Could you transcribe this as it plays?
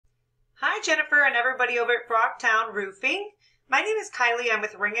Jennifer and everybody over at Frogtown Roofing. My name is Kylie. I'm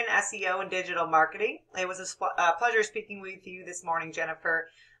with Ringen SEO and Digital Marketing. It was a pleasure speaking with you this morning, Jennifer.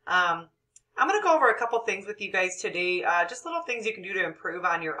 I'm going to go over a couple things with you guys today, just little things you can do to improve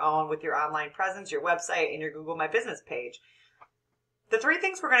on your own with your online presence, your website, and your Google My Business page. The three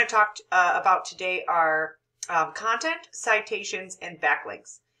things we're going to talk about today are content, citations, and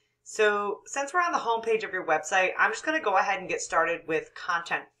backlinks. So since we're on the home page of your website, I'm just going to go ahead and get started with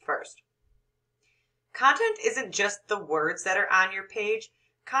content first. Content isn't just the words that are on your page.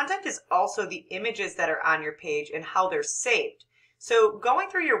 Content is also the images that are on your page and how they're saved. So going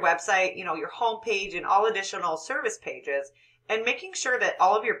through your website, your home page and all additional service pages, and making sure that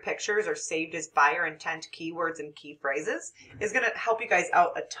all of your pictures are saved as buyer intent keywords and key phrases is going to help you guys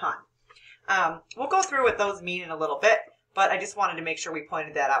out a ton. We'll go through what those mean in a little bit, but I just wanted to make sure we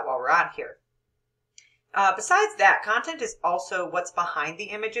pointed that out while we're on here. Besides that, content is also what's behind the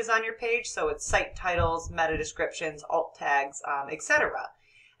images on your page. So it's site titles, meta descriptions, alt tags, etc.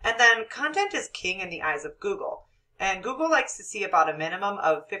 And then content is king in the eyes of Google. And Google likes to see about a minimum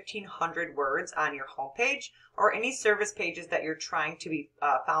of 1,500 words on your homepage or any service pages that you're trying to be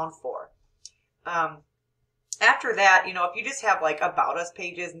found for. After that, if you just have like about us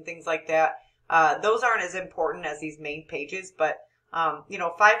pages and things like that, those aren't as important as these main pages, but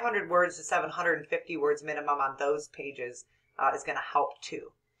 500 words to 750 words minimum on those pages is going to help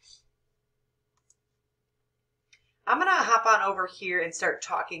too. I'm going to hop on over here and start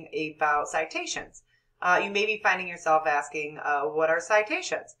talking about citations. You may be finding yourself asking, what are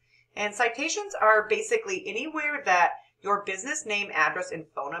citations? And citations are basically anywhere that your business name, address, and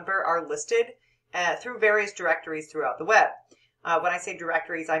phone number are listed through various directories throughout the web. When I say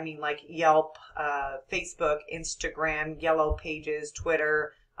directories, I mean like Yelp, Facebook, Instagram, Yellow Pages,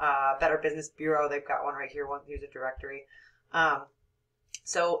 Twitter, Better Business Bureau. They've got one right here. Here's a directory.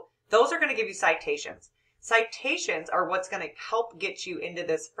 So those are going to give you citations. Citations are what's going to help get you into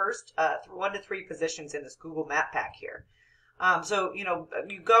this first 1 to 3 positions in this Google Map pack here. So,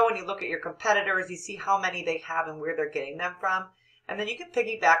 you go and you look at your competitors, you see how many they have and where they're getting them from. And then you can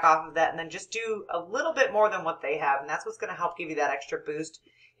piggyback off of that and then just do a little bit more than what they have. And that's what's going to help give you that extra boost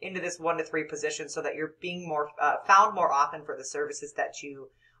into this 1 to 3 position so that you're being more found more often for the services that you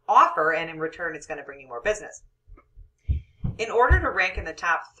offer. And in return, it's going to bring you more business. In order to rank in the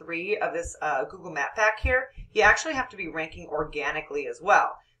top 3 of this Google Map pack here, you actually have to be ranking organically as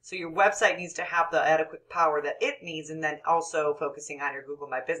well. So your website needs to have the adequate power that it needs, and then also focusing on your Google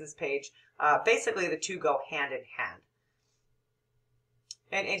My Business page. Basically, the two go hand in hand.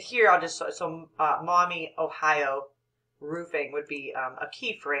 And here I'll just, Mommy, Ohio roofing would be a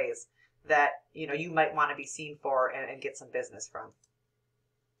key phrase that, you might want to be seen for and get some business from.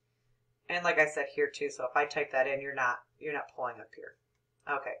 And like I said here too, so if I type that in, you're not pulling up here.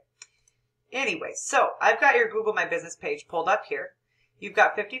 Okay. Anyway, so I've got your Google My Business page pulled up here. You've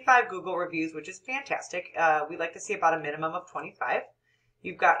got 55 Google reviews, which is fantastic. We like to see about a minimum of 25.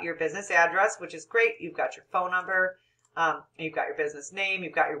 You've got your business address, which is great. You've got your phone number. You've got your business name.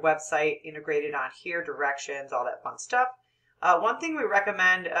 You've got your website integrated on here, directions, all that fun stuff. One thing we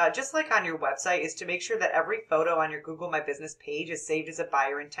recommend, just like on your website, is to make sure that every photo on your Google My Business page is saved as a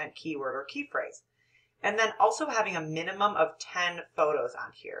buyer intent keyword or key phrase. And then also having a minimum of 10 photos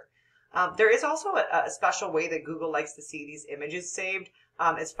on here. There is also a special way that Google likes to see these images saved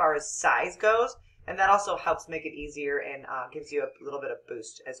as far as size goes. And that also helps make it easier and gives you a little bit of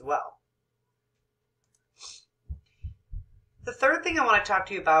boost as well. The third thing I want to talk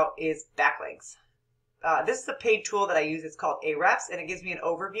to you about is backlinks. This is a paid tool that I use. It's called Ahrefs, and it gives me an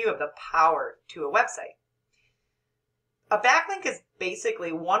overview of the power to a website. A backlink is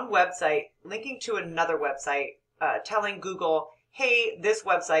basically one website linking to another website, telling Google, hey, this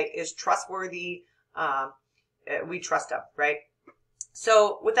website is trustworthy. We trust them, right?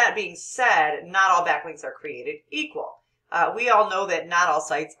 So with that being said, not all backlinks are created equal. We all know that not all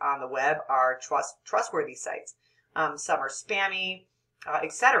sites on the web are trustworthy sites. Some are spammy,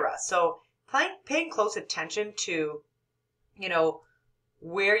 etc. So paying close attention to,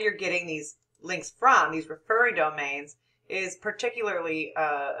 where you're getting these links from, these referring domains, is particularly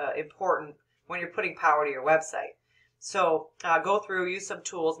important when you're putting power to your website. So go through, use some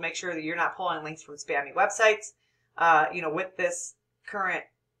tools, make sure that you're not pulling links from spammy websites. With this current,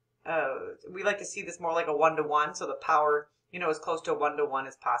 we like to see this more like a 1-to-1, so the power, as close to a 1-to-1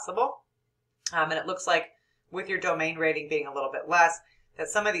 as possible. And it looks like with your domain rating being a little bit less, that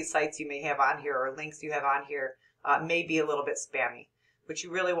some of these sites you may have on here or links you have on here may be a little bit spammy, which you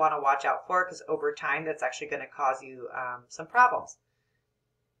really want to watch out for because over time that's actually going to cause you some problems.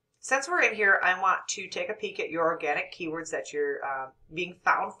 Since we're in here, I want to take a peek at your organic keywords that you're being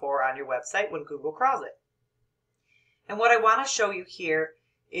found for on your website when Google crawls it. And what I want to show you here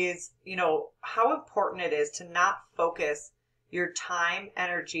is, how important it is to not focus your time,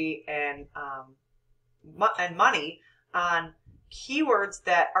 energy, and money on keywords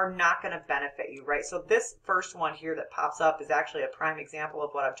that are not going to benefit you, right? So this first one here that pops up is actually a prime example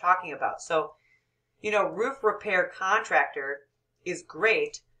of what I'm talking about. So, roof repair contractor is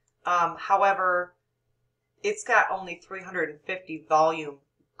great. However, it's got only 350 volume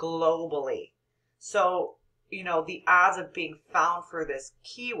globally. So, the odds of being found for this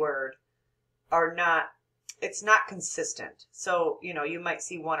keyword it's not consistent. So, you might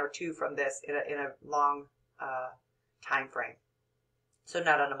see one or two from this in a long time frame. So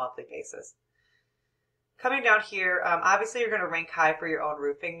not on a monthly basis. Coming down here, obviously you're going to rank high for your own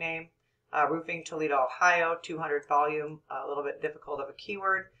roofing name. Roofing Toledo, Ohio, 200 volume, a little bit difficult of a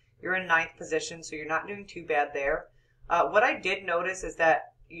keyword. You're in 9th position, so you're not doing too bad there. What I did notice is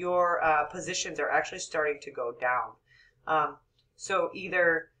that your positions are actually starting to go down. So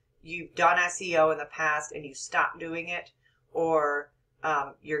either you've done SEO in the past and you stopped doing it, or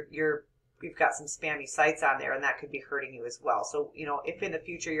you've got some spammy sites on there, and that could be hurting you as well. So, if in the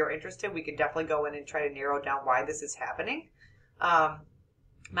future you're interested, we could definitely go in and try to narrow down why this is happening.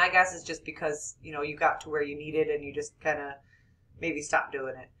 My guess is just because, you got to where you needed and you just kind of maybe stopped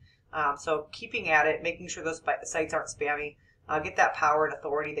doing it. So keeping at it, making sure those sites aren't spammy. Get that power and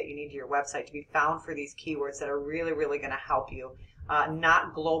authority that you need to your website to be found for these keywords that are really, really going to help you.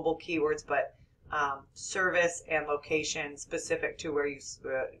 Not global keywords, but service and location specific to where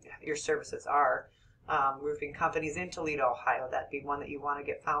your services are. Roofing companies in Toledo, Ohio, that'd be one that you want to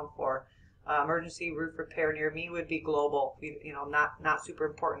get found for. Emergency roof repair near me would be global. Not super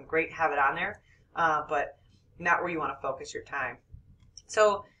important. Great, have it on there, but not where you want to focus your time.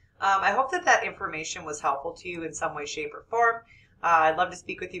 So I hope that information was helpful to you in some way, shape, or form. I'd love to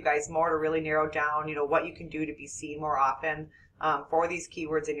speak with you guys more to really narrow down, what you can do to be seen more often for these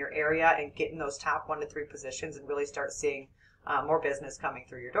keywords in your area and get in those top 1 to 3 positions and really start seeing more business coming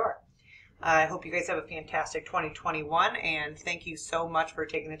through your door. I hope you guys have a fantastic 2021, and thank you so much for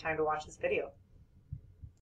taking the time to watch this video.